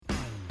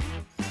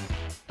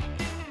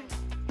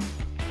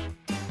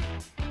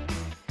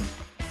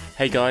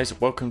Hey guys,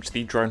 welcome to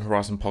the Drone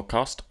Horizon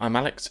podcast. I'm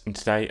Alex, and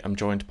today I'm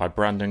joined by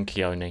Brandon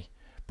Keone.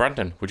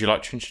 Brandon, would you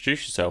like to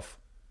introduce yourself?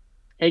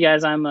 Hey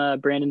guys, I'm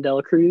Brandon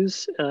Dela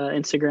Cruz.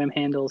 Instagram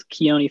handles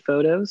Keone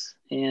Photos,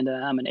 and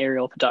I'm an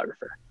aerial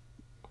photographer.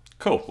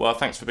 Cool. Well,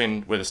 thanks for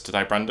being with us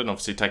today, Brandon.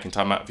 Obviously, taking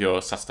time out of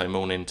your Saturday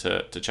morning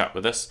to chat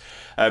with us.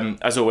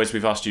 As always,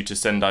 we've asked you to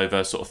send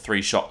over sort of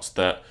three shots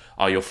that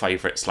are your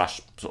favourite slash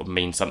sort of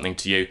mean something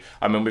to you.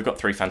 I mean, we've got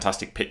three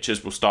fantastic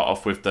pictures. We'll start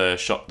off with the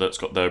shot that's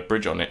got the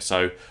bridge on it.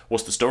 So,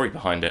 what's the story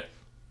behind it?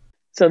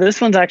 So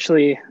this one's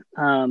actually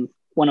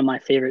one of my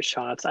favorite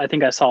shots. I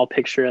think I saw a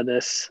picture of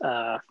this,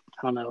 I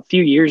don't know, a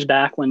few years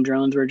back when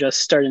drones were just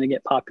starting to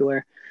get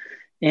popular.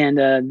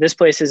 And this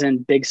place is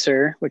in Big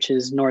Sur, which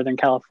is Northern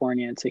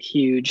California. It's a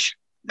huge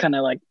kind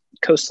of like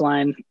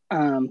coastline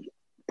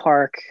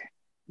park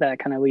that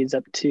kind of leads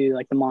up to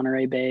like the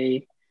Monterey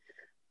Bay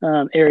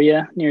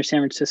area near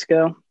San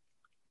Francisco.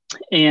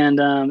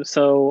 And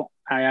so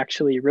I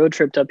actually road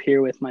tripped up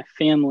here with my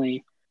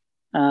family,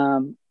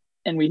 and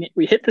we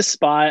hit the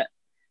spot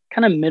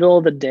kind of middle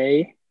of the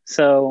day.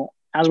 So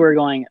as we were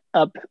going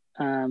up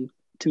to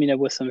meet up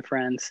with some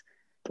friends,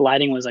 the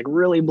lighting was like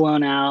really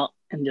blown out,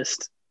 and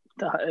just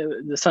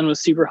the sun was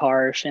super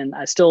harsh. And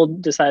I still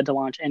decided to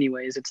launch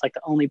anyways. It's like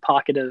the only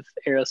pocket of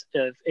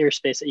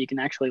airspace that you can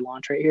actually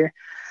launch right here.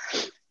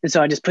 And so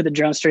I just put the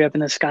drone straight up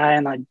in the sky,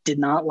 and I did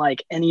not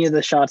like any of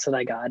the shots that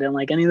I got. I didn't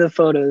like any of the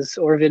photos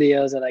or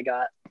videos that I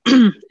got.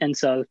 And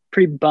so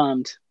pretty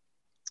bummed.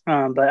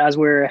 But as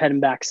we're heading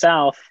back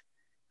south,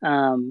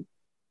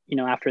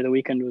 after the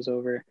weekend was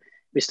over,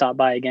 we stopped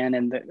by again,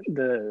 and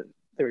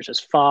there was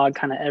just fog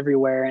kind of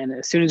everywhere. And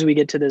as soon as we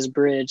get to this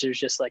bridge, there's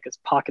just like this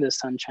pocket of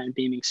sunshine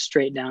beaming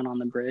straight down on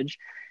the bridge.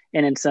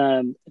 And it's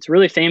a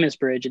really famous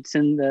bridge. It's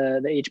in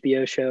the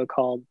HBO show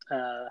called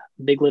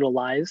Big Little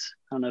Lies.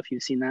 I don't know if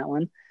you've seen that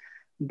one,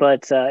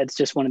 but it's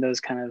just one of those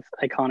kind of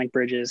iconic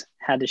bridges.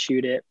 Had to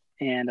shoot it,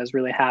 and I was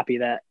really happy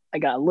that I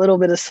got a little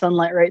bit of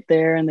sunlight right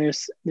there, and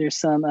there's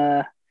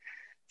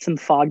some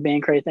fog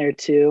bank right there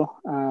too.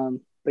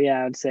 But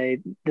yeah, I would say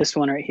this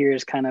one right here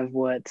is kind of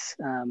what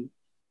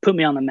put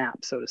me on the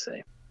map, so to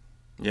say.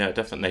 Yeah,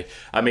 definitely.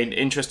 I mean,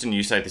 interesting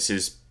you say this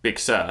is Big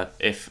Sur.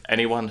 If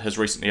anyone has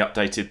recently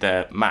updated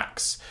their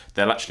Macs,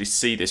 they'll actually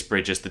see this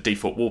bridge as the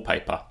default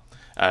wallpaper.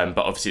 But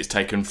obviously it's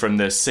taken from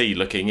the sea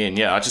looking in.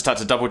 Yeah, I just had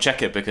to double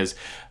check it because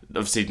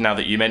obviously now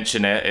that you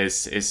mention it,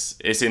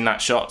 it's in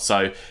that shot.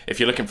 So if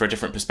you're looking for a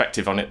different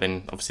perspective on it,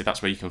 then obviously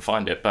that's where you can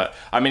find it. But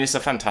I mean, it's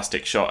a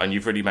fantastic shot, and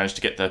you've really managed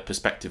to get the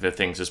perspective of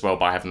things as well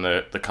by having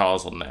the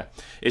cars on there.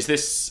 Is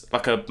this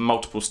like a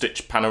multiple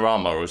stitch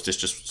panorama, or is this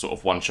just sort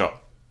of one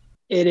shot?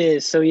 It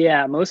is. So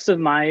yeah, most of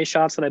my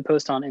shots that I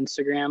post on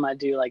Instagram, I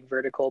do like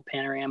vertical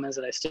panoramas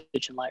that I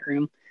stitch in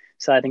Lightroom.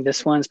 So I think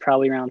this one's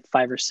probably around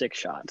 5 or 6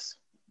 shots.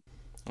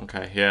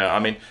 Okay, yeah. I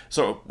mean,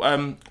 so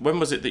when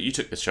was it that you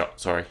took this shot?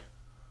 Sorry.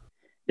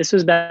 This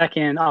was back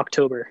in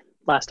October,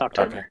 last Okay.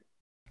 October.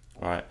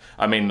 Right.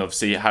 I mean,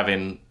 obviously,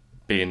 having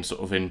been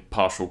sort of in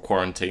partial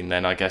quarantine,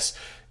 then I guess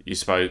you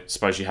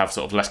suppose you have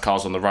sort of less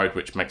cars on the road,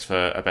 which makes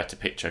for a better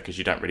picture because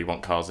you don't really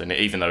want cars in it,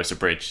 even though it's a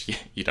bridge.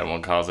 You don't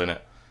want cars in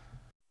it.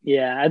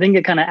 Yeah, I think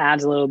it kind of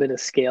adds a little bit of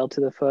scale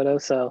to the photo.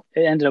 So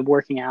it ended up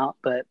working out.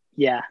 But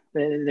yeah,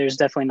 there's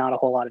definitely not a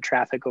whole lot of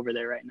traffic over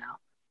there right now.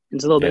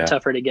 It's a little bit Yeah.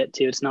 tougher to get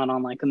to. It's not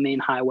on like a main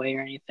highway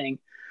or anything.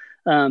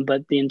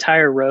 But the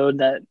entire road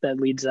that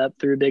leads up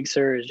through Big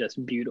Sur is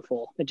just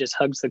beautiful. It just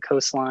hugs the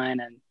coastline,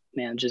 and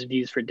man, just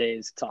views for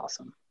days. It's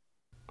awesome.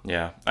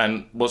 Yeah,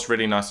 and what's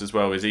really nice as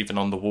well is even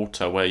on the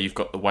water where you've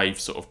got the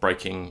waves sort of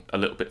breaking a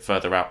little bit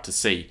further out to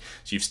sea,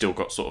 so you've still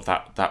got sort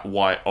of that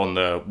white on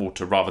the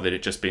water rather than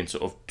it just being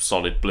sort of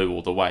solid blue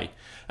all the way.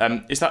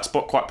 Is that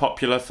spot quite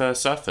popular for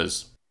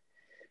surfers?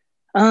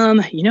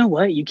 You know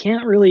what? You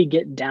can't really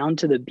get down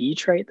to the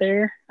beach right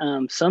there.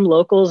 Some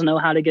locals know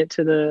how to get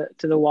to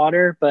the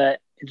water, but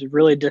it's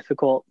really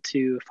difficult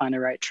to find the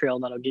right trail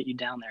that'll get you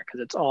down there because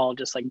it's all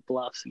just like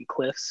bluffs and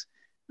cliffs.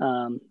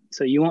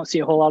 So you won't see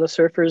a whole lot of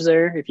surfers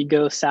there. If you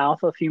go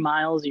south a few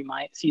miles, you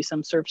might see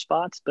some surf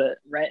spots, but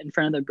right in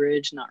front of the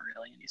bridge, not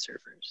really any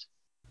surfers.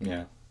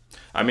 Yeah.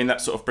 I mean,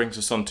 that sort of brings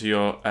us on to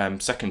your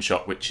second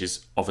shot, which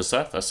is of a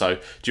surfer. So,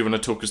 do you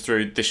want to talk us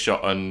through this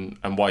shot and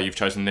why you've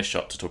chosen this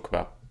shot to talk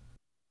about?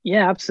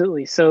 Yeah,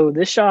 absolutely. So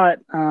this shot,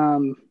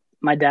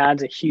 my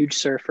dad's a huge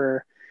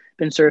surfer,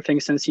 been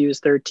surfing since he was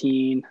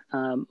 13.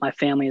 My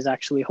family is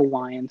actually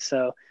Hawaiian,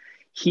 so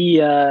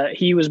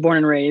he was born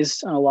and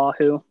raised on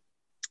Oahu,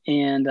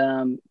 and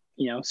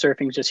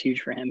surfing is just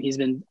huge for him. He's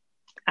been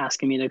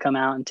asking me to come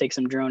out and take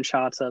some drone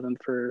shots of him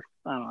for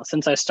I don't know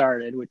since I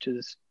started, which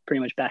is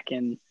pretty much back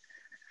in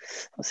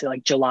let's say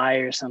like July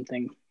or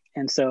something.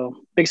 And so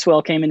Big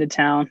Swell came into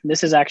town.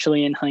 This is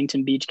actually in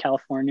Huntington Beach,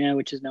 California,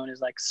 which is known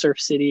as like Surf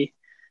City,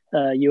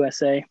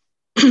 USA.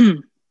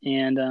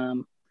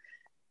 And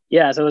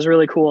yeah, so it was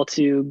really cool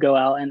to go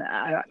out. And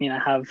I mean, I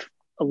have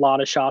a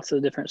lot of shots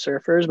of different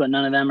surfers, but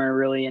none of them are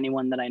really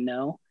anyone that I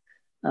know.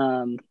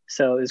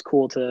 So it was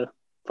cool to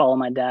follow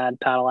my dad,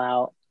 paddle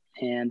out,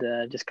 and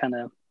just kind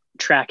of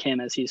track him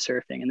as he's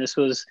surfing. And this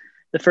was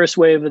the first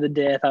wave of the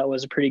day I thought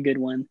was a pretty good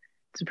one.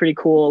 It's a pretty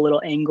cool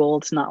little angle.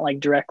 It's not like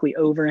directly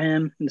over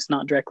him, and it's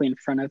not directly in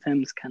front of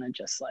him. It's kind of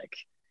just like,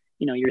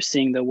 you're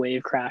seeing the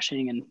wave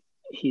crashing and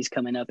he's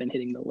coming up and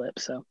hitting the lip.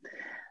 So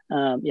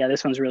yeah,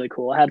 this one's really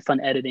cool. I had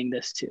fun editing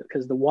this too,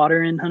 because the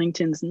water in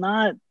Huntington's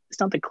it's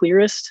not the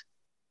clearest,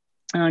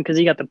 because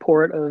you got the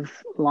port of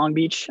Long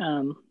Beach,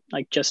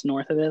 like just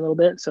north of it a little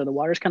bit. So the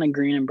water's kind of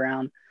green and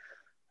brown.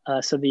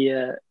 So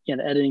the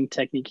editing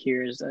technique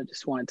here is I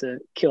just wanted to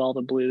kill all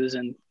the blues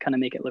and kind of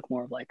make it look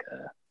more of like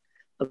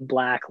a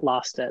black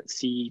lost at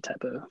sea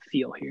type of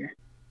feel here.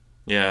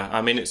 Yeah,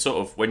 I mean, it's sort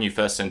of, when you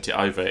first sent it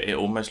over, it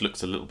almost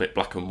looks a little bit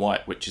black and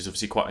white, which is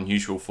obviously quite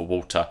unusual for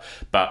water.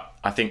 But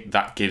I think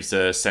that gives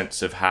a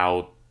sense of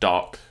how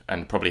dark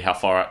and probably how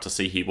far out to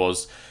sea he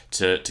was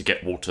to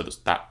get water that's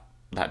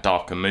that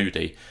dark and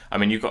moody. I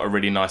mean, you've got a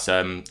really nice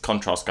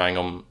contrast going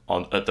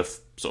on at the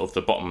sort of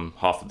the bottom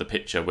half of the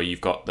picture, where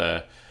you've got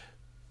the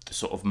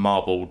sort of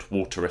marbled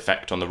water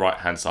effect on the right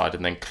hand side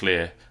and then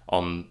clear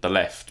on the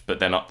left, but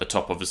then up the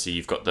top obviously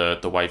you've got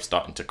the wave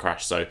starting to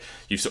crash. So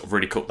you've sort of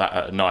really caught that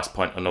at a nice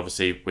point, and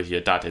obviously with your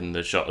dad in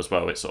the shot as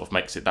well, it sort of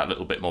makes it that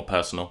little bit more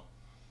personal.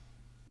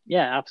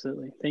 Yeah,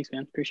 absolutely. Thanks,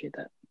 man. Appreciate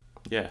that.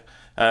 Yeah.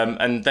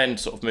 And then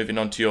sort of moving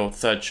on to your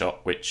third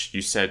shot, which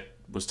you said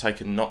was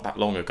taken not that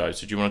long ago,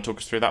 so do you want to talk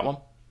us through that one?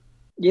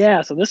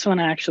 Yeah, so this one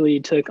I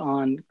actually took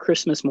on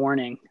Christmas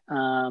morning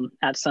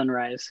at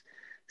sunrise.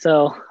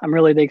 So I'm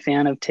really a big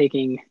fan of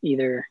taking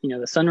either,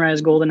 the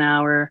sunrise golden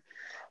hour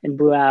and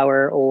blue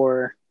hour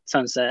or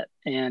sunset.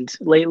 And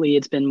lately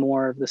it's been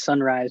more of the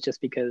sunrise,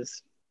 just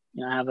because,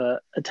 I have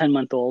a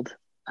 10-month-old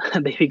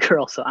baby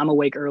girl, so I'm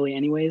awake early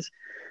anyways.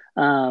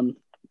 But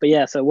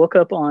yeah, so I woke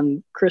up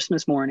on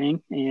Christmas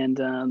morning,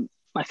 and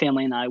my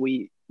family and I,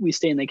 we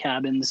stay in the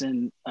cabins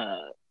in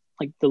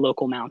like the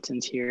local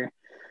mountains here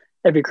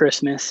every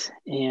Christmas.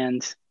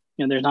 And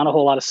there's not a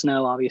whole lot of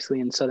snow,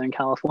 obviously, in Southern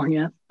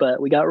California, but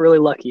we got really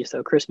lucky.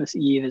 So Christmas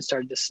Eve, it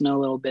started to snow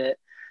a little bit.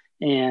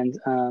 And,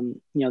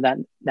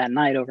 that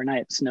night,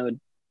 overnight, it snowed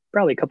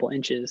probably a couple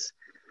inches.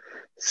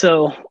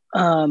 So,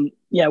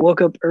 yeah, I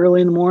woke up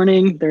early in the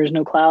morning. There's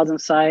no clouds in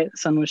sight. The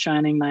sun was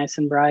shining nice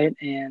and bright,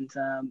 and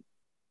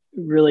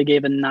really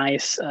gave a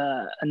nice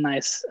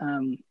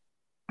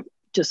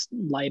just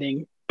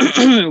lighting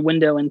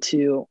window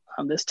into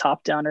this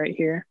top down right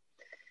here.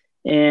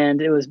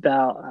 And it was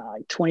about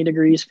like 20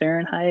 degrees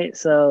Fahrenheit.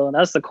 So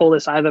that's the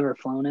coldest I've ever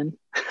flown in.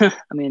 I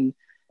mean,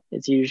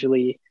 it's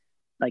usually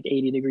like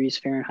 80 degrees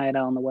Fahrenheit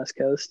out on the West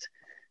Coast.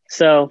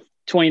 So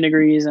 20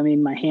 degrees, I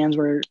mean, my hands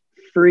were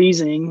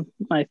freezing.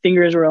 My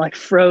fingers were like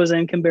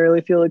frozen, can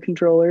barely feel the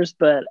controllers.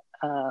 But,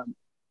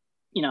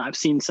 I've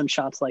seen some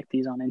shots like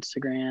these on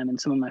Instagram, and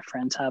some of my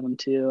friends have them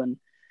too. And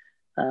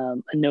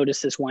I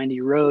noticed this windy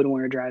road when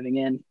we were driving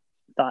in.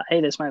 Thought,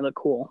 hey, this might look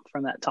cool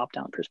from that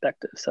top-down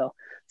perspective. So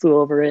flew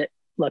over it.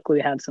 Luckily,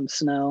 had some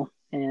snow,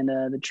 and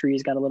the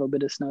trees got a little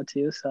bit of snow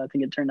too. So I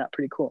think it turned out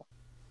pretty cool.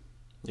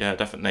 Yeah,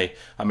 definitely.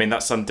 I mean,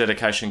 that's some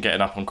dedication,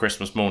 getting up on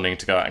Christmas morning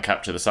to go out and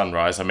capture the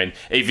sunrise. I mean,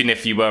 even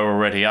if you were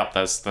already up,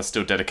 that's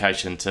still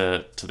dedication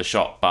to the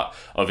shot. But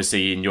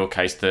obviously, in your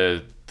case,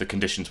 the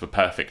conditions were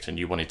perfect, and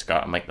you wanted to go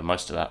out and make the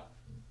most of that.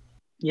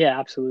 Yeah,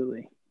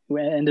 absolutely.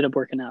 It ended up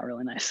working out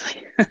really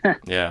nicely.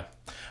 Yeah.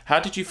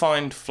 How did you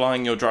find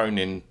flying your drone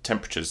in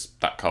temperatures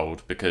that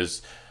cold?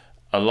 Because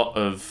a lot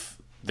of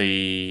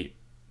the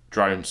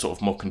drones, sort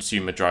of more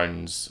consumer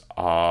drones,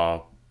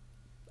 are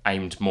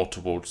aimed more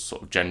towards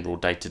sort of general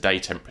day-to-day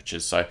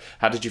temperatures. So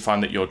how did you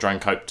find that your drone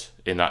coped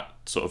in that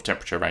sort of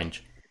temperature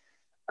range?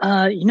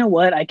 You know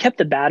what? I kept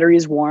the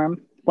batteries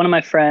warm. One of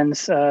my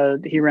friends,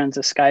 he runs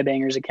a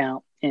Skybangers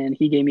account, and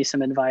he gave me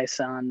some advice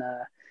on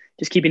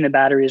just keeping the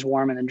batteries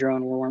warm and the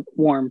drone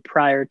warm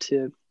prior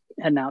to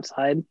heading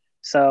outside.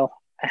 So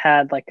I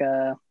have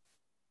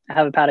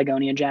a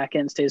Patagonia jacket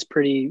and stays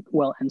pretty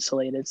well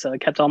insulated. So I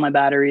kept all my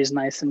batteries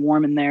nice and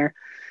warm in there.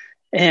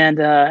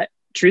 And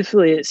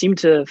truthfully, it seemed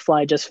to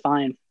fly just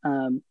fine.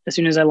 As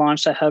soon as I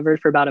launched, I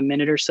hovered for about a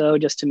minute or so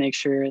just to make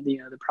sure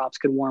the props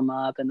could warm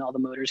up and all the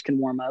motors can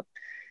warm up.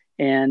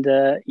 And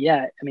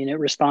yeah, I mean, it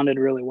responded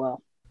really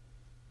well.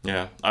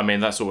 Yeah, I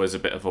mean, that's always a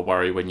bit of a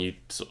worry when you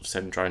sort of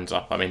send drones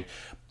up. I mean,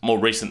 more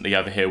recently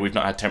over here, we've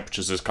not had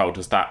temperatures as cold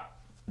as that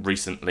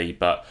recently,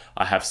 but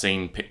I have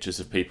seen pictures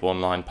of people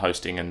online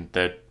posting, and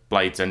their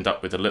blades end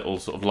up with a little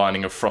sort of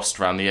lining of frost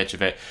around the edge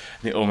of it.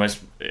 And it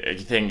almost, you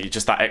think,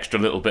 just that extra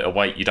little bit of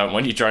weight, you don't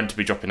want your drone to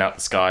be dropping out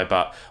the sky,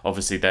 but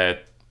obviously they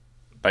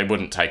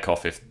wouldn't take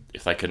off if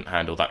they couldn't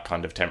handle that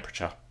kind of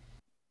temperature.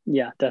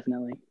 Yeah,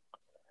 definitely.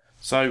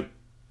 So,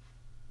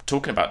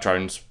 talking about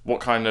drones, what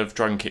kind of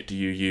drone kit do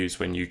you use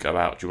when you go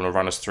out? Do you want to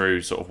run us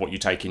through sort of what you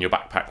take in your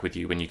backpack with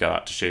you when you go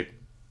out to shoot?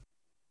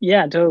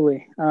 Yeah,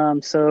 totally.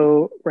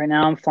 So right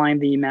now I'm flying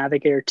the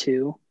Mavic Air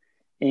 2,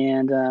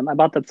 and I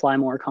bought the Fly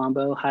More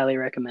combo. Highly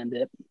recommend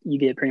it. You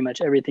get pretty much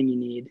everything you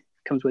need.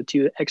 Comes with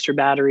 2 extra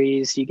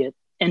batteries. You get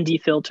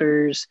ND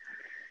filters.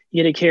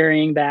 You get a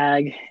carrying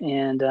bag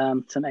and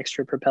some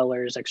extra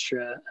propellers,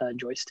 extra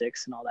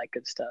joysticks, and all that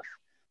good stuff.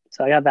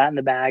 So I got that in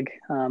the bag,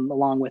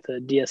 along with a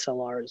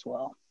DSLR as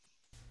well.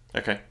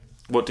 Okay.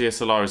 What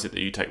DSLR is it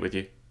that you take with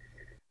you?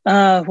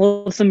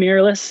 Well, it's a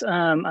mirrorless.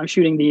 I'm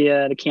shooting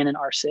the Canon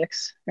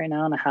R6 right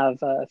now, and I have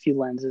a few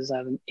lenses. I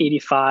have an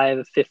 85,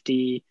 a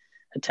 50,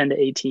 a 10 to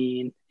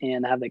 18,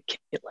 and I have the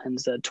kit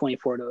lens,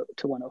 24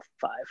 to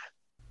 105.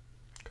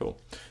 Cool.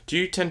 Do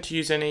you tend to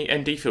use any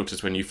ND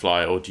filters when you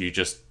fly, or do you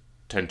just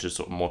tend to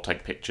sort of more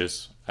take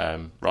pictures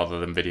rather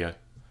than video?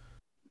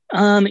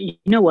 You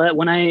know what?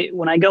 When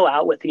I go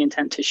out with the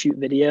intent to shoot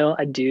video,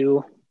 I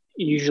do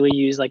usually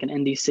use like an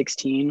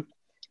ND16.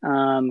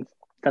 Um,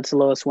 that's the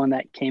lowest one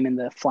that came in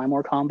the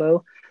Flymore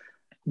combo.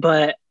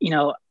 But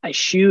I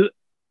shoot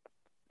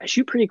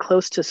pretty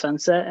close to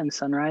sunset and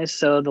sunrise,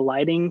 so the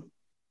lighting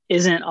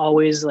isn't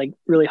always like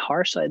really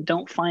harsh. So I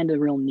don't find a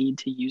real need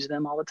to use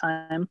them all the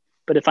time.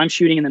 But if I'm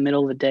shooting in the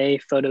middle of the day,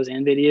 photos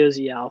and videos,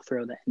 yeah, I'll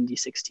throw the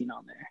ND16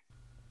 on there.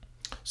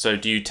 So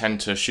do you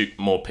tend to shoot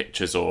more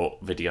pictures or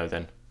video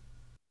then?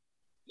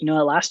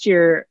 Last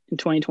year in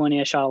 2020,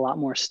 I shot a lot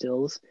more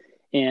stills.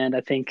 And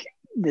I think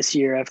this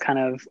year I've kind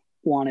of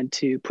wanted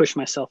to push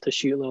myself to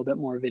shoot a little bit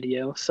more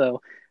video.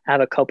 So I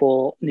have a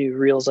couple new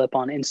reels up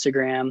on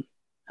Instagram,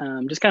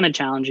 just kind of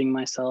challenging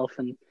myself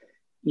and,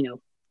 you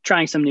know,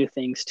 trying some new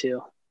things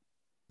too.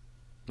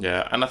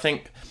 Yeah, and I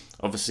think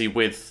obviously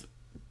with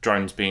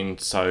drones being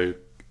so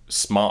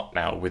smart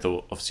now, with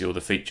obviously all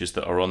the features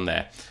that are on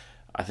there,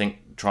 I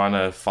think trying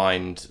to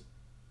find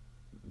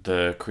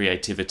the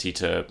creativity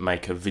to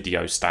make a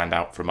video stand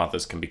out from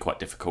others can be quite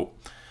difficult.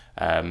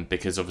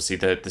 Because obviously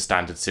the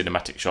standard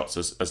cinematic shots,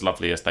 as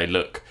lovely as they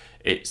look,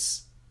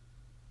 it's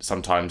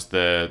sometimes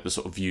the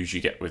sort of views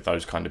you get with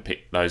those kind of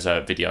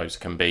videos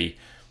can be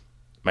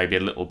maybe a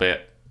little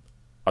bit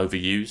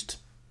overused.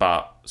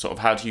 But sort of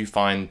how do you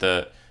find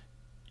that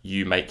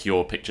you make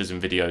your pictures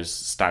and videos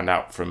stand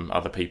out from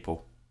other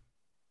people?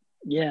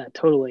 Yeah,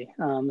 totally.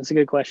 That's a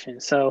good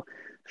question. So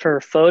for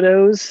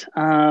photos,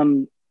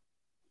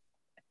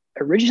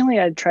 originally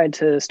I tried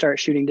to start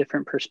shooting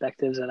different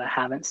perspectives that I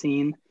haven't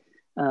seen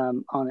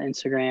on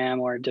Instagram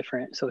or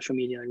different social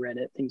media like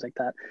Reddit, things like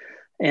that.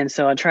 And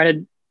so I try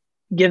to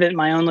give it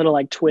my own little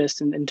like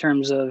twist in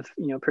terms of,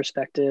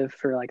 perspective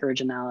for like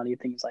originality,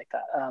 things like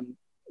that.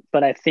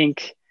 But I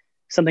think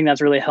something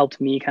that's really helped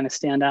me kind of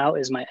stand out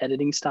is my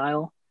editing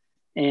style.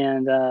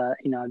 And,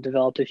 I've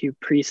developed a few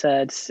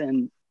presets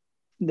and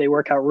they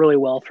work out really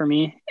well for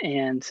me.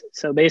 And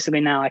so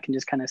basically now I can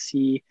just kind of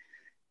see,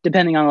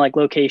 depending on like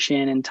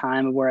location and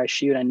time of where I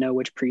shoot, I know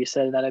which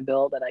preset that I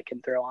built that I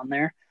can throw on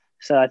there.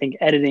 So I think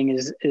editing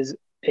is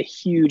a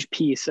huge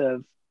piece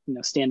of,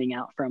 standing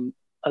out from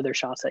other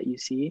shots that you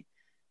see.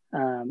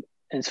 And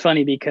it's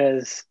funny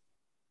because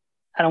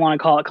I don't want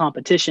to call it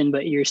competition,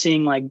 but you're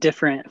seeing like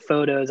different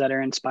photos that are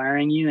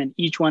inspiring you. And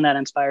each one that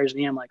inspires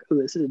me, I'm like, oh,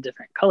 this is a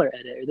different color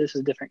edit, or this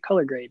is a different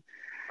color grade.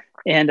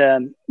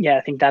 And yeah,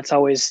 I think that's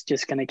always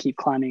just going to keep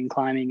climbing and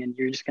climbing. And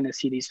you're just going to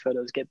see these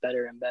photos get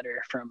better and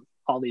better from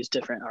all these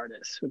different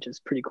artists, which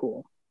is pretty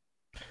cool.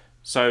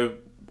 So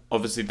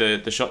obviously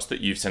the shots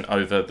that you've sent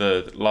over,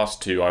 the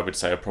last two I would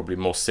say are probably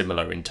more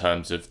similar in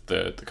terms of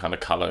the kind of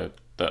colour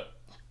that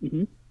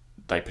Mm-hmm.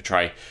 they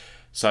portray.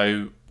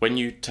 So when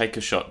you take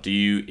a shot, do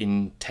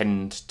you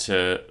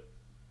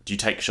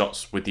take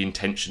shots with the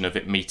intention of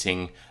it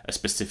meeting a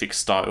specific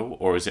style,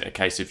 or is it a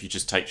case of you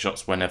just take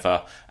shots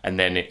whenever, and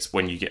then it's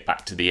when you get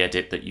back to the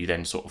edit that you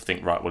then sort of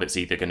think, right, well, it's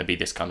either going to be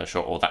this kind of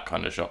shot or that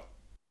kind of shot?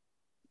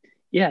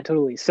 Yeah,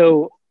 totally.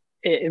 So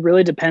it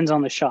really depends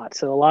on the shot.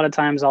 So a lot of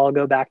times I'll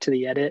go back to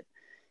the edit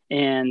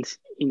and,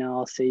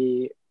 I'll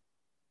see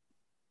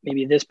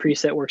maybe this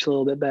preset works a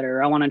little bit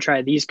better. I want to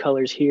try these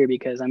colors here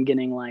because I'm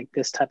getting like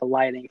this type of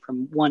lighting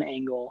from one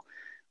angle.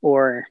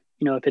 Or,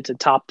 if it's a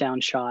top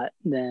down shot,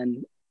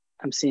 then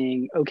I'm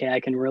seeing, okay,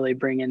 I can really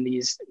bring in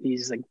these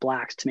like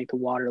blacks to make the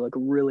water look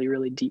really,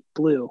 really deep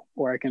blue,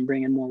 or I can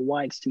bring in more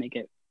whites to make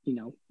it,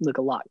 look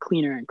a lot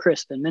cleaner and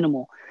crisp and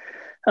minimal.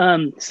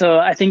 So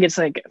I think it's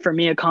like for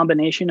me a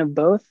combination of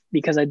both,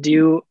 because I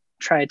do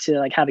try to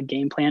like have a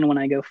game plan when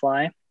I go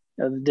fly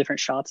of the different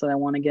shots that I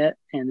want to get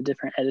and the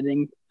different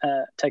editing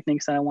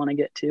techniques that I want to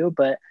get to.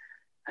 But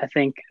I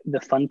think the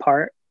fun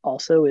part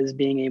also is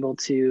being able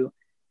to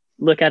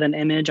look at an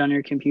image on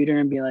your computer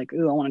and be like,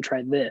 ooh, I want to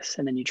try this.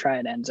 And then you try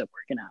it, it ends up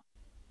working out.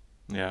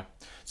 Yeah.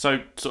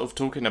 So sort of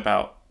thinking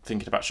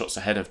about shots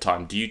ahead of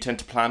time, do you tend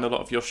to plan a lot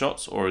of your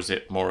shots, or is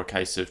it more a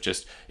case of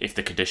just if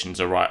the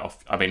conditions are right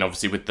off? I mean,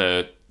 obviously with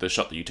the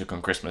shot that you took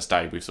on Christmas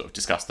Day, we've sort of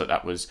discussed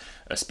that was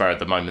a spur of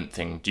the moment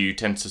thing. Do you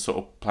tend to sort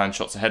of plan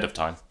shots ahead of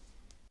time?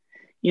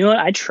 You know what?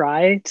 I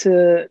try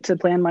to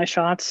plan my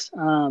shots.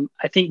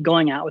 I think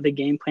going out with a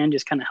game plan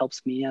just kind of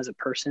helps me as a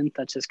person.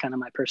 That's just kind of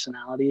my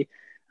personality.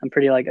 I'm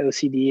pretty like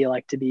OCD. I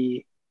like to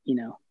be,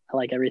 I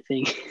like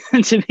everything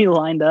to be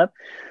lined up.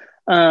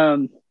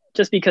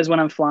 Just because when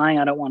I'm flying,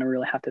 I don't want to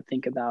really have to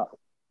think about,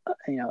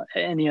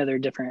 any other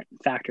different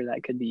factor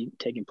that could be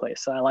taking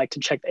place. So I like to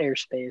check the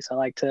airspace. I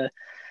like to,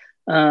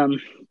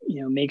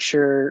 make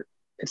sure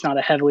it's not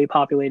a heavily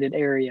populated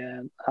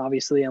area.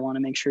 Obviously, I want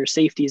to make sure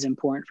safety is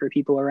important for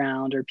people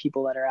around or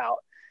people that are out.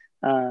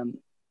 And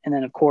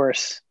then, of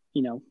course,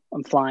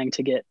 I'm flying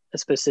to get a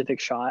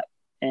specific shot.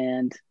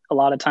 And a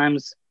lot of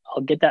times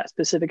I'll get that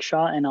specific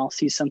shot and I'll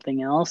see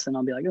something else and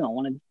I'll be like, oh, I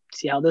want to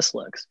see how this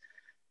looks.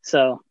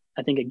 So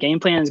I think a game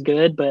plan is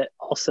good, but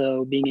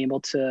also being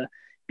able to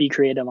be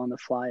creative on the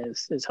fly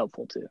is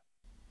helpful too.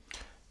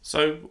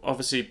 So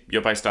obviously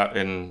you're based out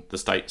in the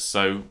States.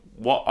 So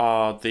what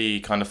are the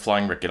kind of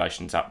flying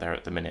regulations out there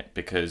at the minute?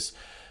 Because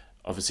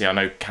obviously I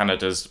know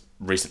Canada's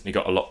recently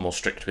got a lot more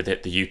strict with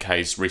it. The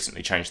UK's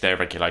recently changed their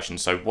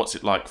regulations. So what's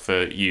it like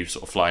for you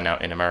sort of flying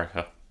out in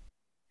America?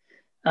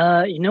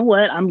 You know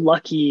what? I'm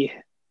lucky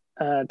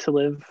to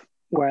live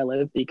where I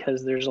live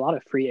because there's a lot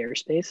of free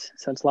airspace.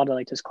 So it's a lot of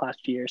like just Class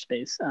G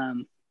airspace.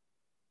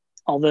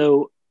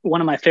 Although one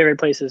of my favorite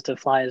places to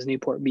fly is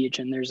Newport Beach,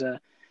 and there's an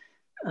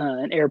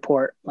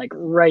airport like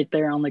right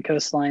there on the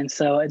coastline.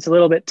 So it's a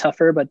little bit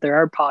tougher, but there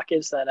are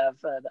pockets that have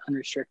the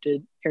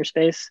unrestricted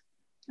airspace.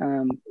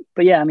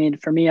 But yeah, I mean,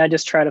 for me, I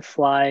just try to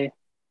fly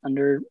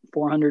under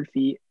 400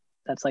 feet.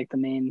 That's like the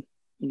main,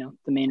 the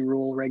main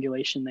rule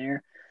regulation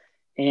there.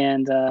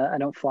 And I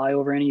don't fly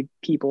over any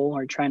people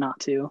or try not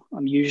to.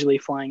 I'm usually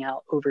flying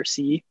out over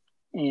sea,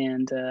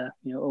 and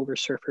over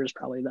surfers,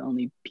 probably the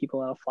only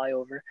people I'll fly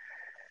over.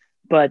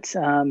 But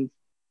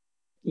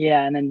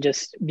yeah, and then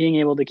just being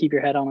able to keep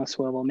your head on a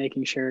swivel,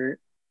 making sure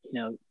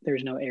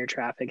there's no air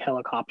traffic,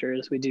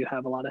 helicopters. We do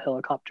have a lot of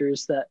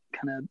helicopters that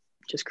kind of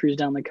just cruise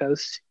down the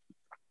coast.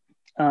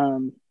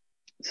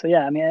 So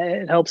yeah, I mean,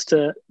 it helps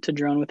to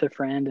drone with a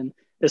friend. And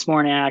this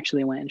morning I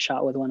actually went and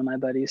shot with one of my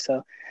buddies.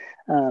 So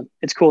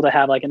it's cool to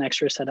have like an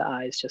extra set of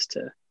eyes just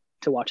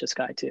to watch the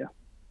sky too.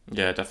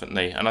 Yeah,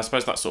 definitely. And I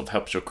suppose that sort of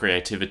helps your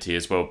creativity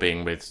as well,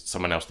 being with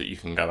someone else that you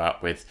can go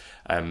out with.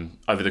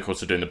 Over the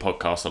course of doing the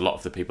podcast, a lot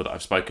of the people that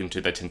I've spoken to,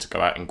 they tend to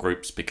go out in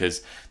groups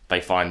because they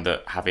find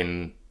that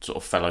having sort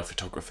of fellow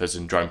photographers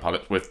and drone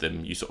pilots with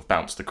them, you sort of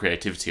bounce the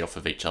creativity off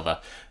of each other.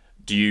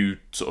 Do you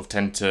sort of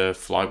tend to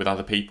fly with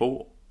other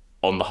people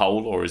on the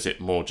whole, or is it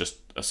more just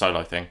a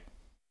solo thing?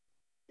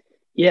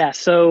 Yeah,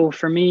 so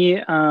for me,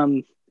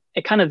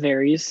 it kind of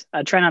varies.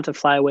 I try not to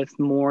fly with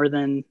more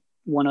than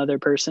one other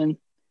person,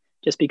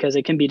 just because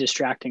it can be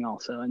distracting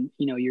also. And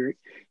you're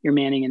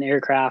manning an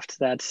aircraft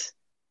that's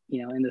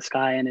in the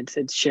sky, and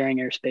it's sharing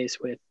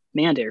airspace with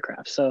manned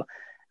aircraft. So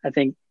I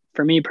think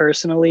for me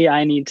personally,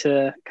 I need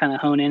to kind of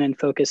hone in and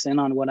focus in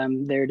on what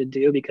I'm there to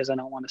do, because I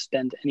don't want to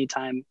spend any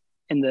time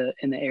in the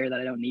air that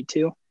I don't need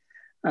to.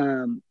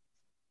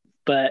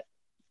 But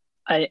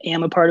I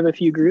am a part of a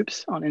few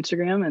groups on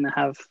Instagram, and I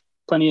have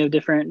plenty of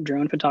different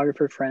drone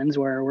photographer friends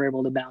where we're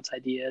able to bounce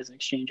ideas and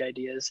exchange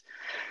ideas.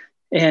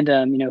 And,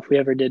 if we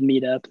ever did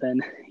meet up,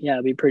 then yeah,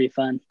 it'd be pretty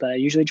fun. But I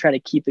usually try to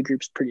keep the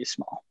groups pretty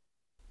small.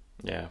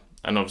 Yeah.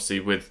 And obviously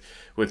with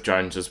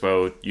drones as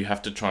well, you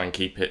have to try and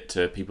keep it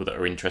to people that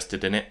are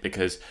interested in it,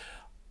 because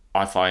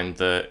I find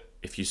that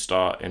if you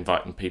start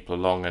inviting people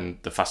along, and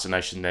the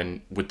fascination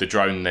then with the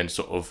drone then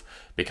sort of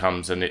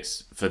becomes, and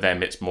it's for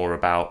them, it's more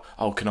about,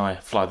 oh, can I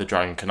fly the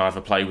drone? Can I have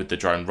a play with the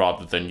drone?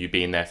 Rather than you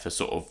being there for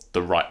sort of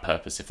the right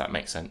purpose, if that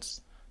makes sense.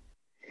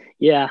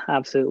 Yeah,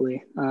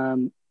 absolutely.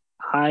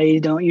 I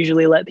don't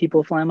usually let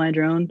people fly my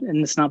drone,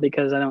 and it's not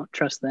because I don't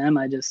trust them.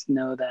 I just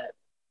know that,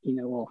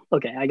 well,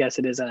 okay, I guess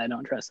it is that I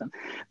don't trust them.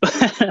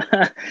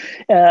 But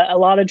a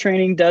lot of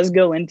training does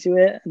go into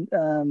it.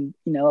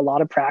 A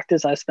lot of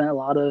practice. I spent a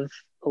lot of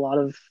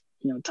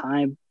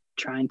time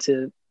trying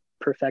to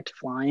perfect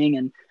flying,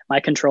 and my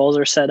controls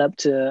are set up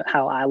to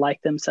how I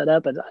like them set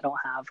up. But I don't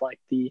have like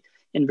the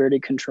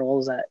inverted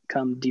controls that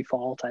come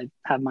default. I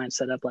have mine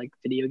set up like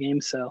video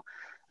games. So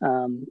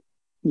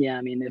yeah,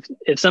 I mean,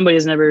 if somebody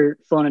has never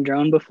flown a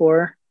drone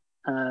before,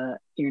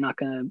 you're not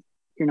gonna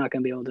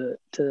be able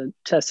to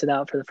test it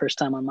out for the first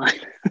time on mine.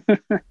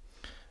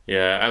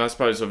 Yeah, and I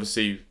suppose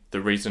obviously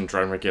the reason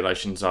drone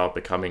regulations are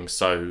becoming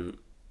so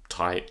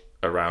tight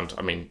around,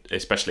 I mean,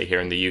 especially here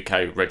in the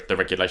UK, the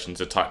regulations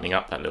are tightening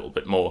up that little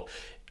bit more,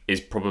 is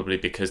probably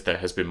because there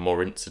has been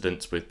more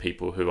incidents with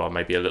people who are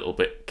maybe a little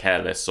bit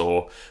careless,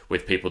 or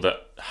with people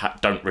that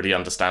don't really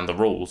understand the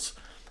rules.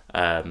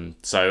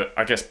 So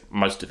I guess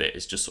most of it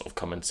is just sort of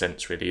common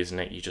sense, really, isn't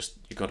it?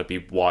 You got to be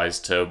wise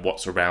to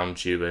what's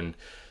around you, and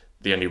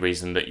the only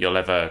reason that you'll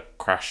ever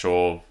crash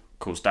or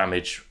cause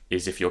damage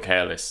is if you're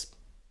careless.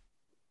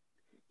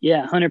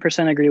 Yeah,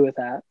 100% agree with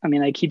that. I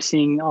mean, I keep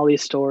seeing all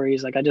these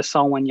stories. Like I just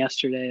saw one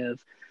yesterday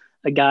of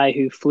a guy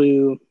who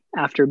flew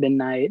after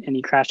midnight and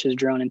he crashed his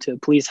drone into a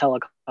police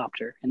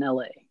helicopter in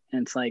LA.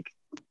 And it's like,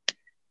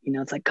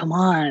 come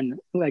on.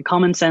 Like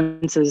common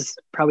sense is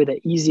probably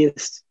the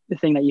easiest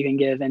thing that you can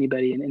give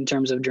anybody in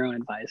terms of drone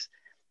advice.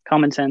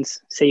 Common sense,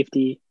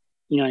 safety,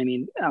 you know what I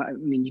mean? I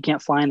mean, you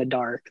can't fly in the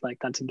dark. Like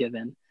that's a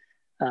given.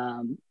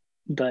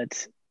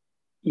 But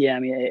yeah,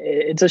 I mean,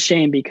 it's a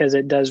shame because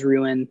it does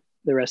ruin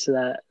the rest of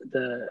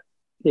the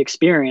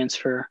experience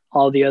for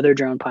all the other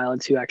drone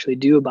pilots who actually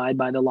do abide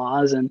by the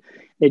laws, and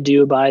they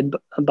do abide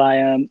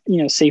by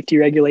safety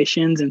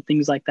regulations and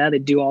things like that. They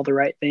do all the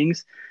right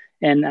things,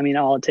 and I mean,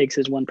 all it takes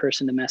is one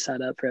person to mess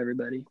that up for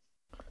everybody.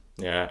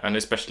 Yeah, and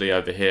especially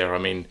over here, I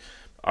mean,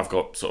 I've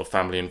got sort of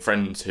family and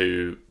friends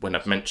who, when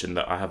I've mentioned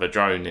that I have a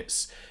drone,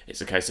 it's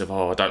a case of,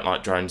 oh, I don't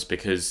like drones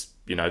because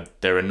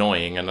they're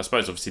annoying. And I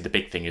suppose obviously the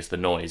big thing is the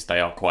noise. They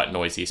are quite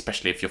noisy,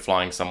 especially if you're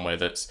flying somewhere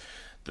that's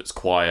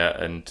quiet,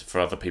 and for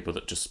other people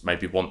that just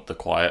maybe want the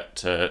quiet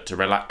to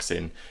relax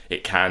in,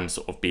 it can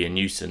sort of be a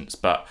nuisance.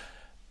 But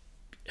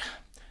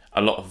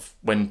a lot of,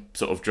 when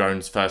sort of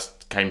drones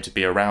first came to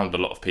be around, a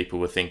lot of people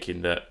were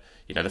thinking that,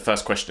 the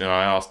first question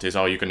I asked is,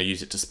 are you going to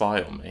use it to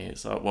spy on me?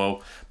 It's like,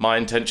 well, my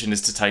intention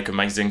is to take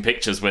amazing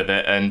pictures with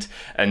it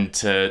and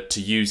to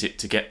use it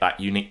to get that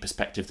unique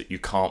perspective that you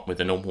can't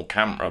with a normal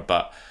camera.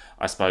 But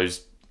I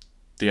suppose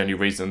the only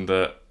reason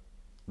that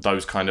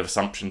those kind of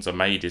assumptions are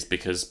made is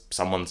because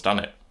someone's done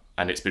it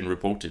and it's been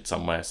reported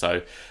somewhere.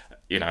 So,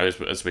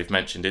 as we've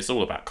mentioned, it's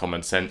all about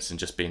common sense and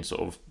just being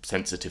sort of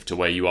sensitive to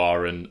where you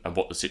are and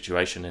what the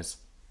situation is.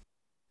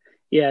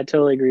 Yeah, I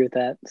totally agree with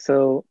that.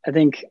 So I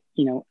think,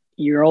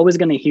 you're always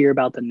going to hear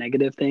about the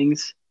negative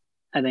things.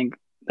 I think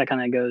that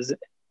kind of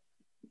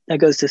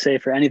goes to say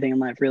for anything in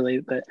life, really.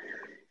 But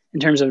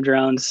in terms of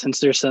drones, since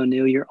they're so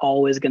new, you're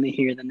always going to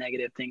hear the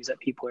negative things that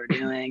people are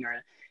doing,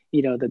 or,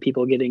 the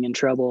people getting in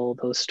trouble,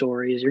 those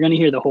stories. You're going to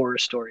hear the horror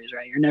stories,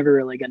 right? You're never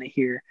really going to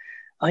hear,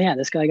 oh yeah,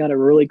 this guy got a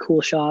really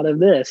cool shot of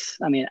this.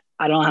 I mean,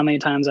 I don't know how many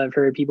times I've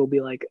heard people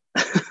be like,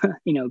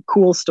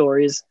 cool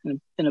stories,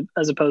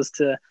 as opposed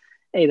to,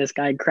 hey, this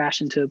guy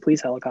crashed into a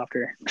police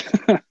helicopter.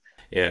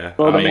 Yeah,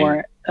 a little bit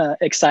more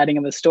exciting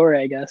of a story,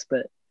 I guess,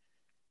 but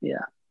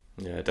yeah.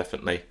 Yeah,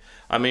 definitely.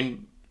 I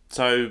mean,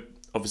 so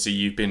obviously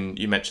you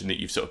mentioned that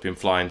you've sort of been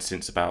flying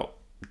since about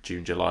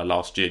June, July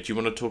last year. Do you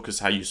want to talk us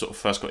how you sort of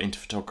first got into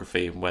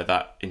photography and where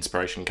that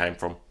inspiration came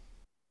from?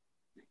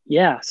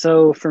 Yeah,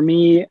 so for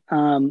me,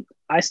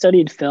 I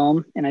studied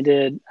film and I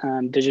did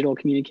digital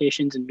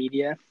communications and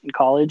media in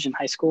college and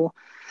high school.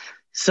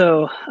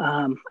 So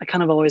I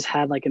kind of always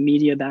had like a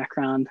media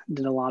background,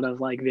 did a lot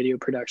of like video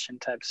production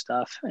type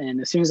stuff.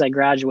 And as soon as I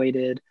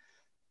graduated,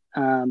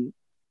 I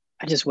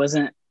just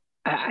wasn't,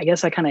 I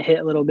guess I kind of hit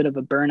a little bit of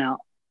a burnout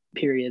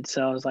period.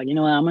 So I was like, what,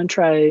 I'm going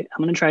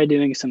to try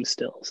doing some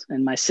stills.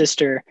 And my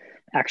sister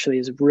actually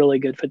is a really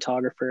good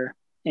photographer.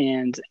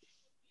 And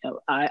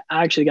I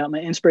actually got my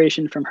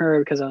inspiration from her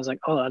because I was like,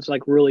 oh, that's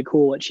like really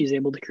cool what she's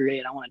able to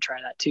create. I want to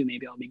try that too.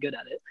 Maybe I'll be good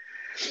at it.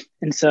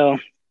 And so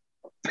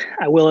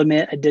I will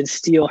admit I did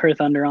steal her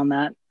thunder on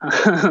that.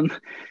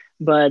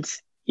 But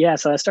yeah,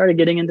 so I started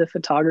getting into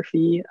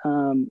photography.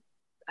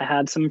 I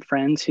had some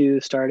friends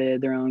who started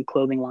their own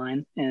clothing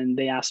line and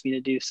they asked me to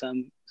do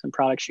some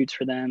product shoots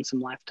for them, some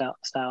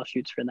lifestyle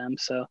shoots for them.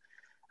 So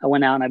I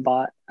went out and I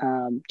bought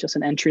just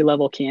an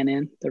entry-level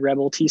Canon, the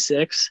Rebel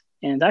T6.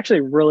 And it's actually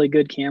a really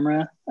good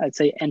camera. I'd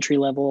say entry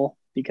level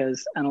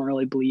because I don't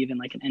really believe in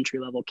like an entry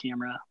level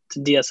camera. It's a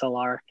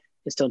DSLR.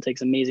 It still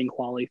takes amazing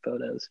quality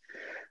photos.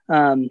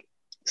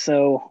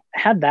 So I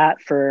had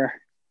that for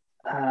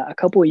a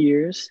couple of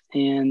years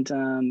and,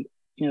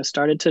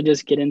 started to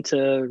just get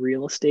into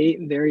real estate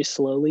very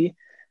slowly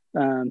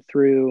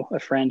through a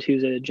friend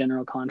who's a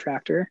general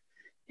contractor.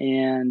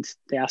 And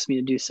they asked me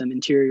to do some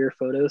interior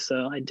photos.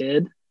 So I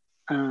did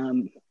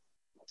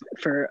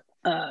for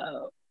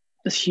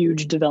this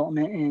huge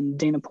development in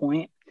Dana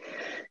Point.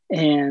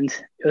 And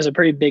it was a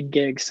pretty big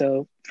gig.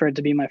 So for it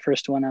to be my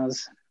first one, I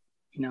was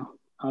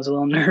a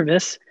little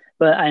nervous,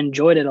 but I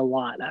enjoyed it a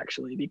lot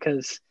actually,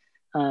 because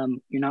you're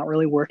not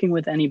really working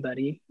with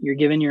anybody. You're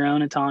given your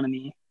own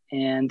autonomy.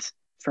 And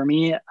for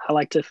me, I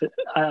like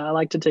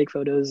to take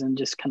photos and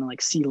just kind of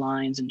like see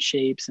lines and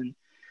shapes and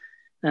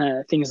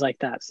things like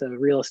that. So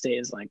real estate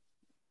is like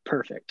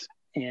perfect.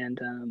 And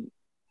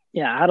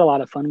yeah, I had a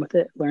lot of fun with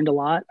it, learned a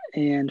lot.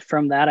 And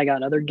from that, I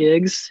got other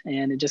gigs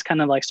and it just kind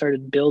of like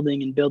started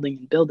building and building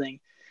and building.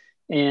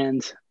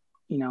 And,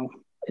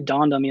 it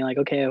dawned on me like,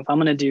 okay, if I'm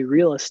going to do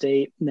real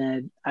estate,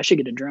 then I should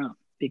get a drone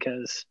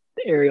because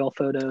the aerial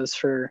photos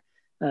for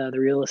the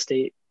real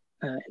estate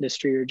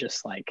industry are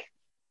just like,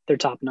 they're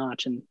top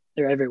notch and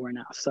they're everywhere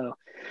now. So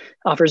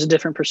offers a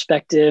different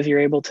perspective.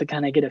 You're able to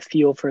kind of get a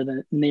feel for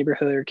the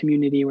neighborhood or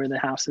community where the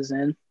house is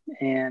in.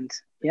 And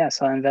yeah,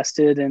 so I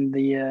invested in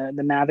the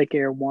Mavic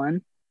Air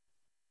 1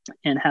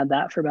 and had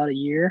that for about a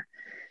year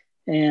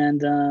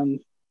and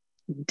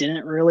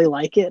didn't really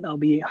like it. I'll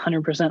be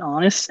 100%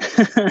 honest,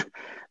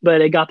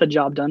 but it got the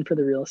job done for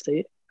the real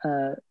estate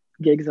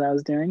gigs that I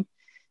was doing.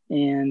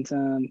 And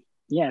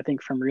yeah, I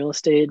think from real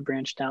estate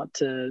branched out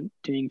to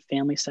doing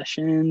family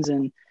sessions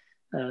and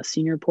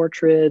senior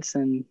portraits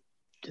and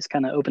just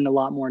kind of opened a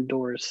lot more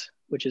doors,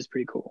 which is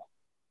pretty cool.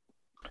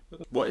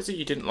 What is it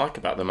you didn't like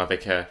about the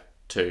Mavic Air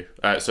 2?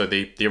 So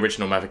the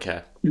original Mavic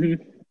Air.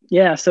 Mm-hmm.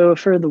 Yeah. So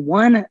for the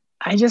one,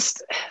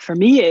 for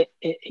me,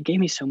 it gave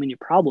me so many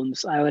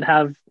problems. I would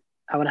have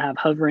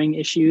hovering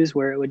issues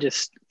where it would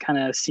just kind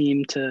of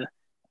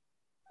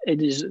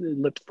it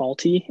looked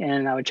faulty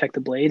and I would check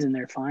the blades and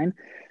they're fine.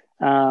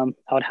 I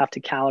would have to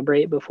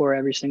calibrate before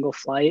every single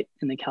flight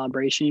and the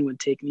calibration would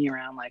take me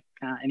around like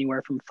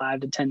anywhere from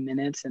 5 to 10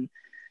 minutes. And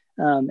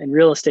in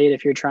real estate,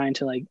 if you're trying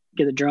to like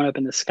get the drone up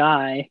in the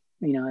sky,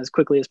 as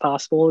quickly as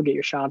possible, get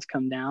your shots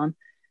come down,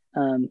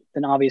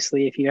 then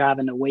obviously if you're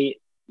having to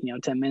wait,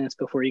 10 minutes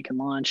before you can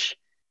launch,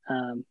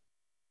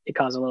 it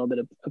caused a little bit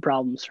of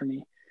problems for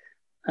me.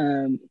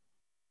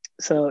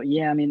 So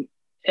yeah, I mean,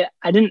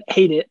 I didn't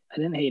hate it. I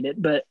didn't hate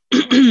it, but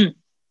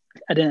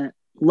I didn't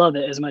love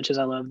it as much as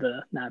I love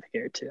the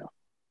Navigator 2.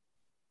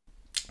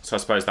 So I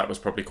suppose that was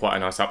probably quite a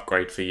nice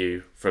upgrade for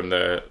you from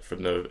the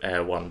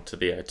Air 1 to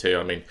the Air 2.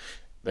 I mean,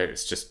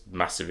 it's just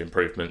massive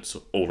improvements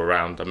all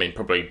around. I mean,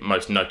 probably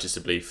most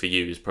noticeably for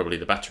you is probably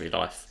the battery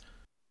life.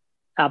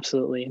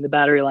 Absolutely. The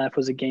battery life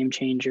was a game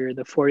changer.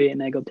 The 48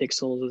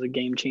 megapixels was a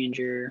game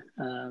changer.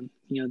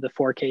 The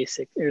 4K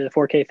 6 or the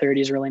 4K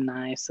 30 is really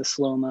nice. The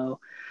slow-mo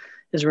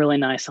is really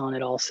nice on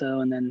it also.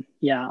 And then,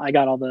 yeah, I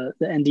got all the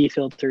ND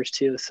filters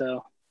too.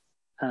 So,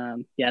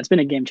 yeah, it's been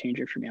a game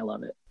changer for me. I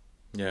love it.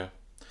 Yeah.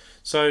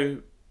 So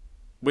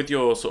with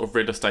your sort of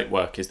real estate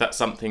work, is that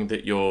something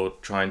that you're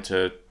trying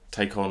to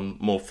take on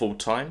more full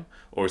time,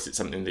 or is it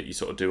something that you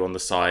sort of do on the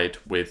side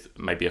with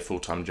maybe a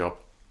full-time job?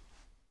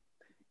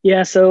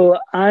 Yeah, so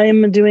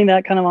I'm doing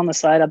that kind of on the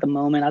side at the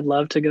moment. I'd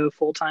love to go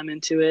full time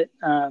into it,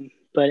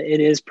 but it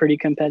is pretty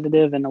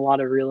competitive, and a lot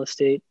of real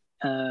estate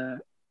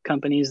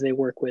companies, they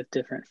work with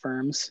different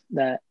firms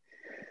that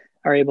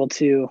are able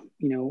to,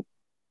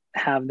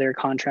 have their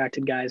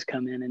contracted guys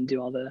come in and do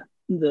all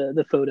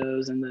the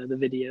photos and the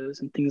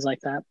videos and things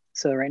like that.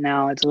 So right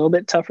now it's a little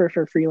bit tougher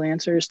for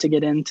freelancers to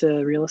get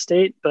into real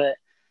estate, but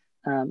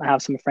I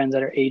have some friends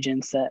that are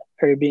agents that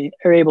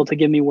are able to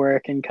give me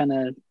work and kind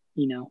of,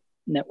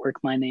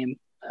 network my name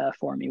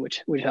for me,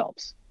 which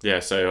helps. Yeah,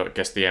 so I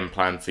guess the end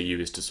plan for you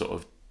is to sort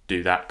of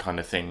do that kind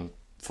of thing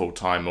full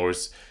time, or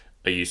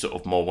are you sort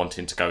of more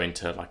wanting to go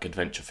into like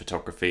adventure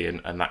photography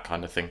and that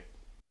kind of thing?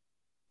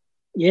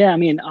 Yeah, I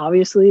mean,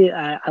 obviously,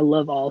 I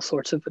love all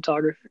sorts of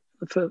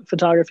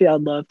photography.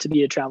 I'd love to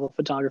be a travel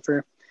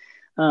photographer,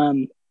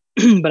 um,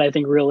 but I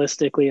think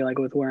realistically, like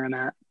with where I'm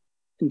at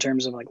in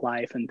terms of like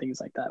life and things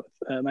like that,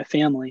 with my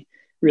family,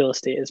 real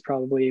estate is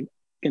probably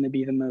going to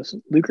be the most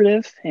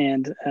lucrative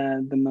and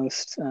the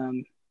most,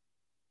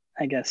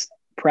 I guess,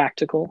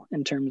 practical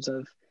in terms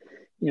of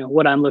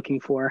what I'm looking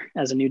for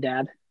as a new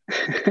dad.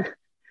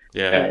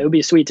 Yeah, It would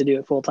be sweet to do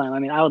it full time. I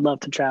mean, I would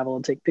love to travel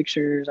and take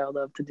pictures. I would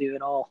love to do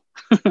it all.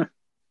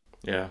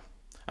 yeah.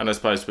 And I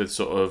suppose with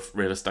sort of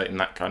real estate and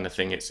that kind of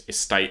thing, it's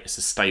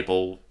a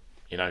stable.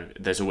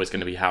 There's always going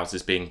to be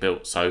houses being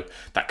built, so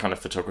that kind of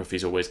photography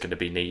is always going to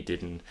be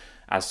needed. And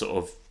as sort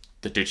of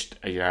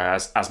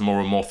as more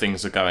and more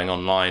things are going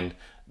online,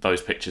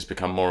 those pictures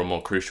become more and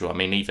more crucial. I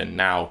mean, even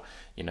now,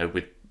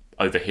 with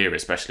over here,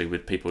 especially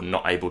with people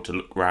not able to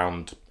look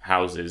round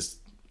houses,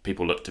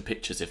 people look to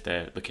pictures if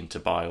they're looking to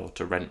buy or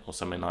to rent or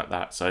something like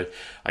that. So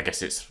I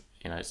guess it's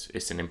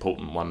an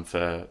important one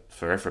for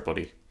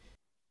everybody.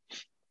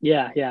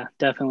 Yeah,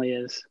 definitely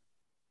is.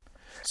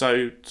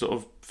 So, sort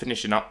of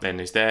finishing up then,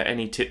 is there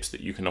any tips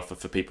that you can offer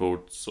for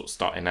people sort of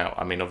starting out?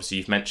 I mean, obviously,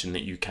 you've mentioned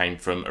that you came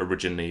from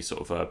originally sort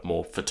of a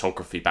more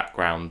photography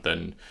background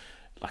than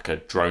like a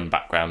drone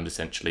background,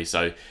 essentially.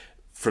 So,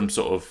 from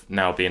sort of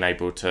now being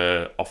able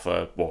to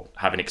offer, well,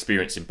 having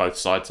experience in both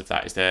sides of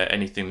that, is there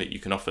anything that you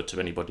can offer to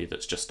anybody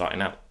that's just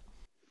starting out?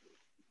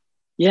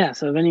 Yeah,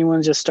 so if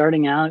anyone's just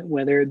starting out,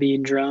 whether it be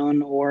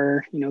drone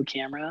or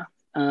camera,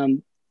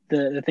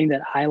 the thing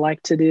that I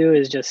like to do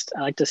is just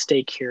I like to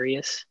stay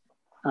curious.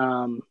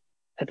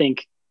 I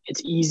think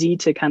it's easy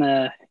to kind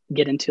of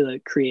get into a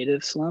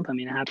creative slump. I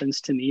mean, it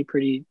happens to me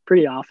pretty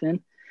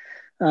often.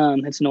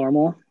 It's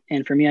normal,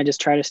 and for me, I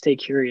just try to stay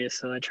curious.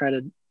 So I try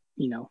to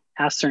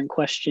ask certain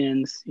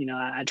questions.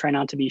 I try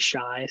not to be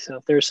shy. So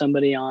if there's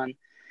somebody on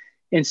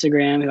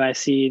Instagram who I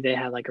see they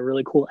have like a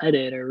really cool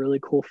edit or a really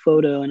cool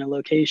photo in a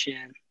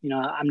location,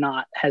 I'm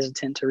not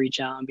hesitant to reach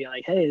out and be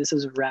like, hey, this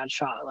is a rad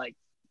shot. Like,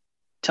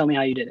 tell me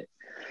how you did it.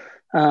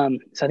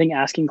 So I think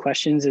asking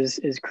questions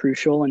is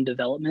crucial in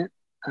development.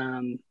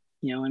 And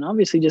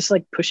obviously just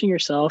like pushing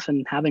yourself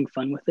and having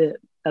fun with it.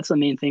 That's the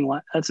main thing.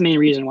 That's the main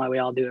reason why we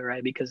all do it,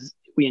 right? Because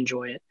we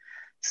enjoy it.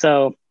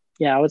 So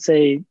yeah, I would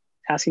say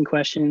asking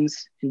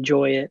questions,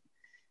 enjoy it,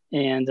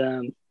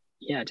 and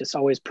yeah, just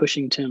always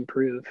pushing to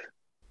improve.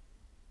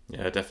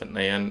 Yeah,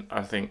 definitely. And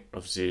I think,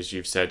 obviously, as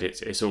you've said,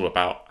 it's all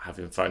about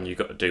having fun. You've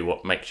got to do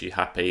what makes you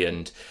happy.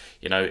 And,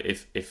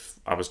 if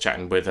I was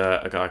chatting with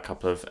a guy a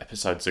couple of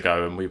episodes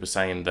ago and we were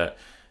saying that,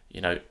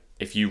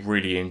 if you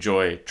really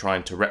enjoy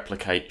trying to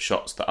replicate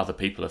shots that other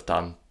people have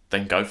done,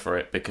 then go for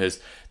it, because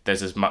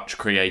there's as much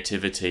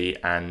creativity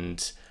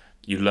and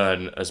you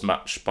learn as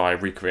much by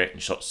recreating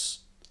shots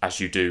as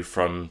you do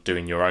from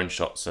doing your own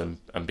shots and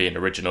being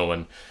original.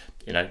 And,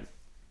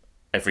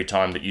 every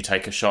time that you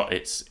take a shot,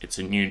 it's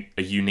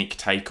a unique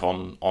take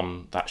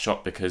on that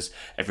shot, because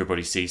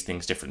everybody sees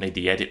things differently.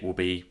 The edit will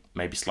be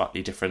maybe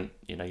slightly different.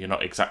 You're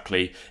not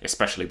exactly,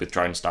 especially with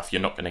drone stuff,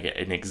 you're not going to get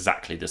in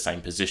exactly the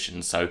same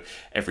position. So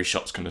every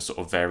shot's going to sort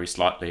of vary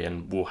slightly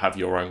and will have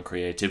your own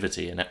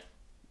creativity in it.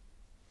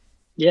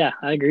 Yeah,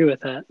 I agree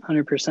with that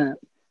 100%.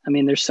 I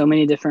mean, there's so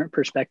many different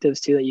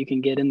perspectives too that you can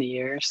get in the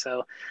air.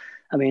 So,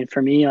 I mean,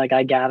 for me, like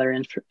I gather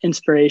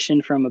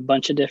inspiration from a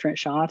bunch of different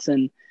shots,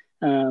 and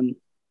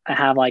I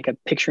have like a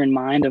picture in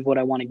mind of what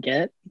I want to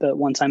get. But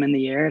once I'm in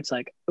the air, it's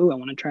like, oh, I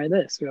want to try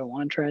this. Or I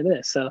want to try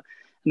this. So, I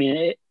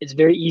mean, it's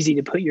very easy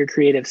to put your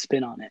creative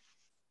spin on it.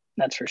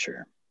 That's for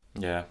sure.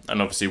 Yeah,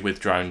 and obviously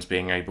with drones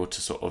being able to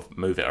sort of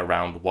move it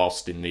around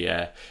whilst in the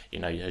air,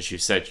 as you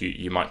said,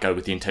 you might go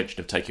with the intention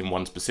of taking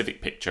one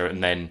specific picture,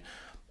 and then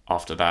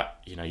after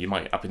that, you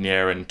might get up in the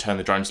air and turn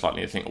the drone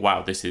slightly and think,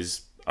 wow, this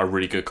is a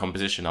really good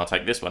composition, I'll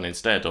take this one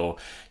instead. Or,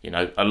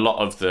 a lot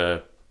of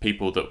the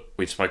people that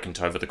we've spoken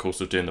to over the course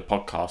of doing the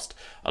podcast,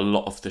 a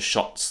lot of the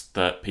shots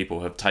that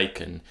people have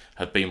taken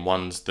have been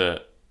ones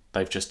that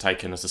they've just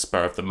taken as a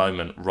spur of the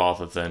moment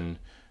rather than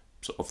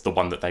sort of the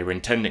one that they were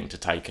intending to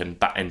take, and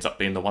that ends up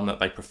being the one that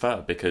they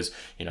prefer because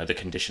the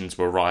conditions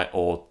were right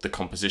or the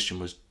composition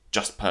was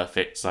just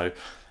perfect. So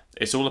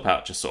it's all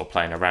about just sort of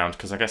playing around,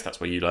 because I guess that's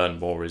where you learn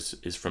more is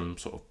from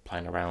sort of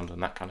playing around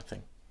and that kind of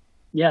thing.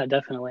 Yeah,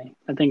 definitely.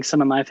 I think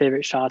some of my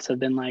favorite shots have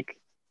been like,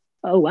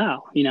 oh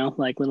wow,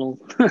 like little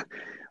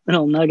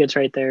little nuggets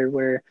right there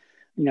where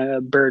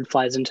a bird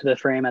flies into the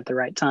frame at the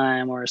right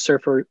time, or a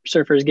surfer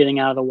is getting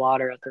out of the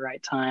water at the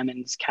right time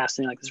and is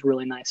casting like this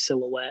really nice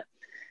silhouette.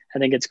 I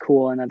think it's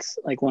cool, and that's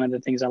like one of the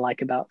things I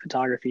like about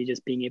photography,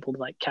 just being able to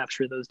like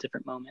capture those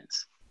different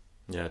moments.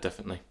 Yeah,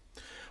 definitely.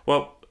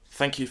 Well,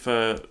 thank you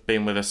for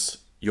being with us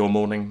your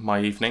morning,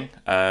 my evening.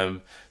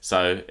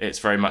 So it's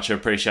very much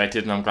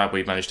appreciated, and I'm glad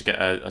we managed to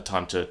get a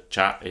time to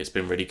chat. It's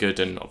been really good,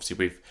 and obviously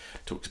we've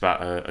talked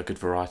about a good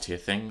variety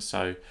of things.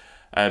 So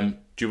do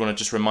you want to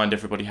just remind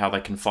everybody how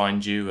they can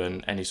find you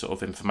and any sort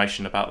of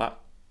information about that?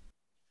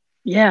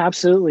 Yeah,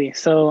 absolutely.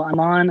 So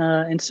I'm on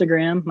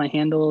Instagram. My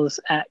handle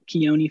is at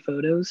Keone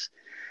Photos.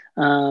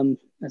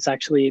 That's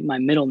actually my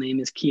middle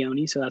name is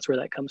Keone, so that's where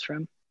that comes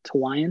from. It's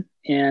Hawaiian.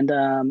 And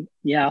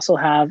I also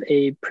have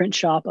a print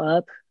shop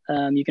up.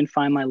 You can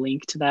find my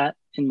link to that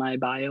in my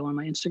bio on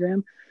my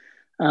Instagram.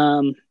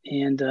 Go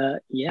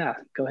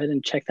ahead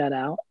and check that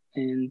out,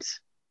 and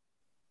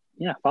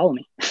follow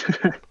me.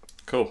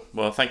 Cool.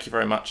 Well, thank you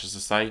very much, as I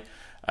say.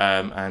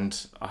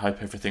 And I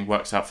hope everything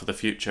works out for the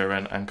future,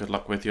 and good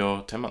luck with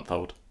your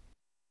 10-month-old.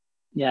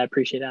 Yeah, I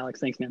appreciate it, Alex.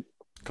 Thanks, man.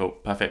 Cool.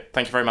 Perfect.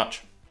 Thank you very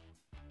much.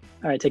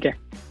 All right, take care.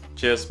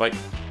 Cheers. Bye.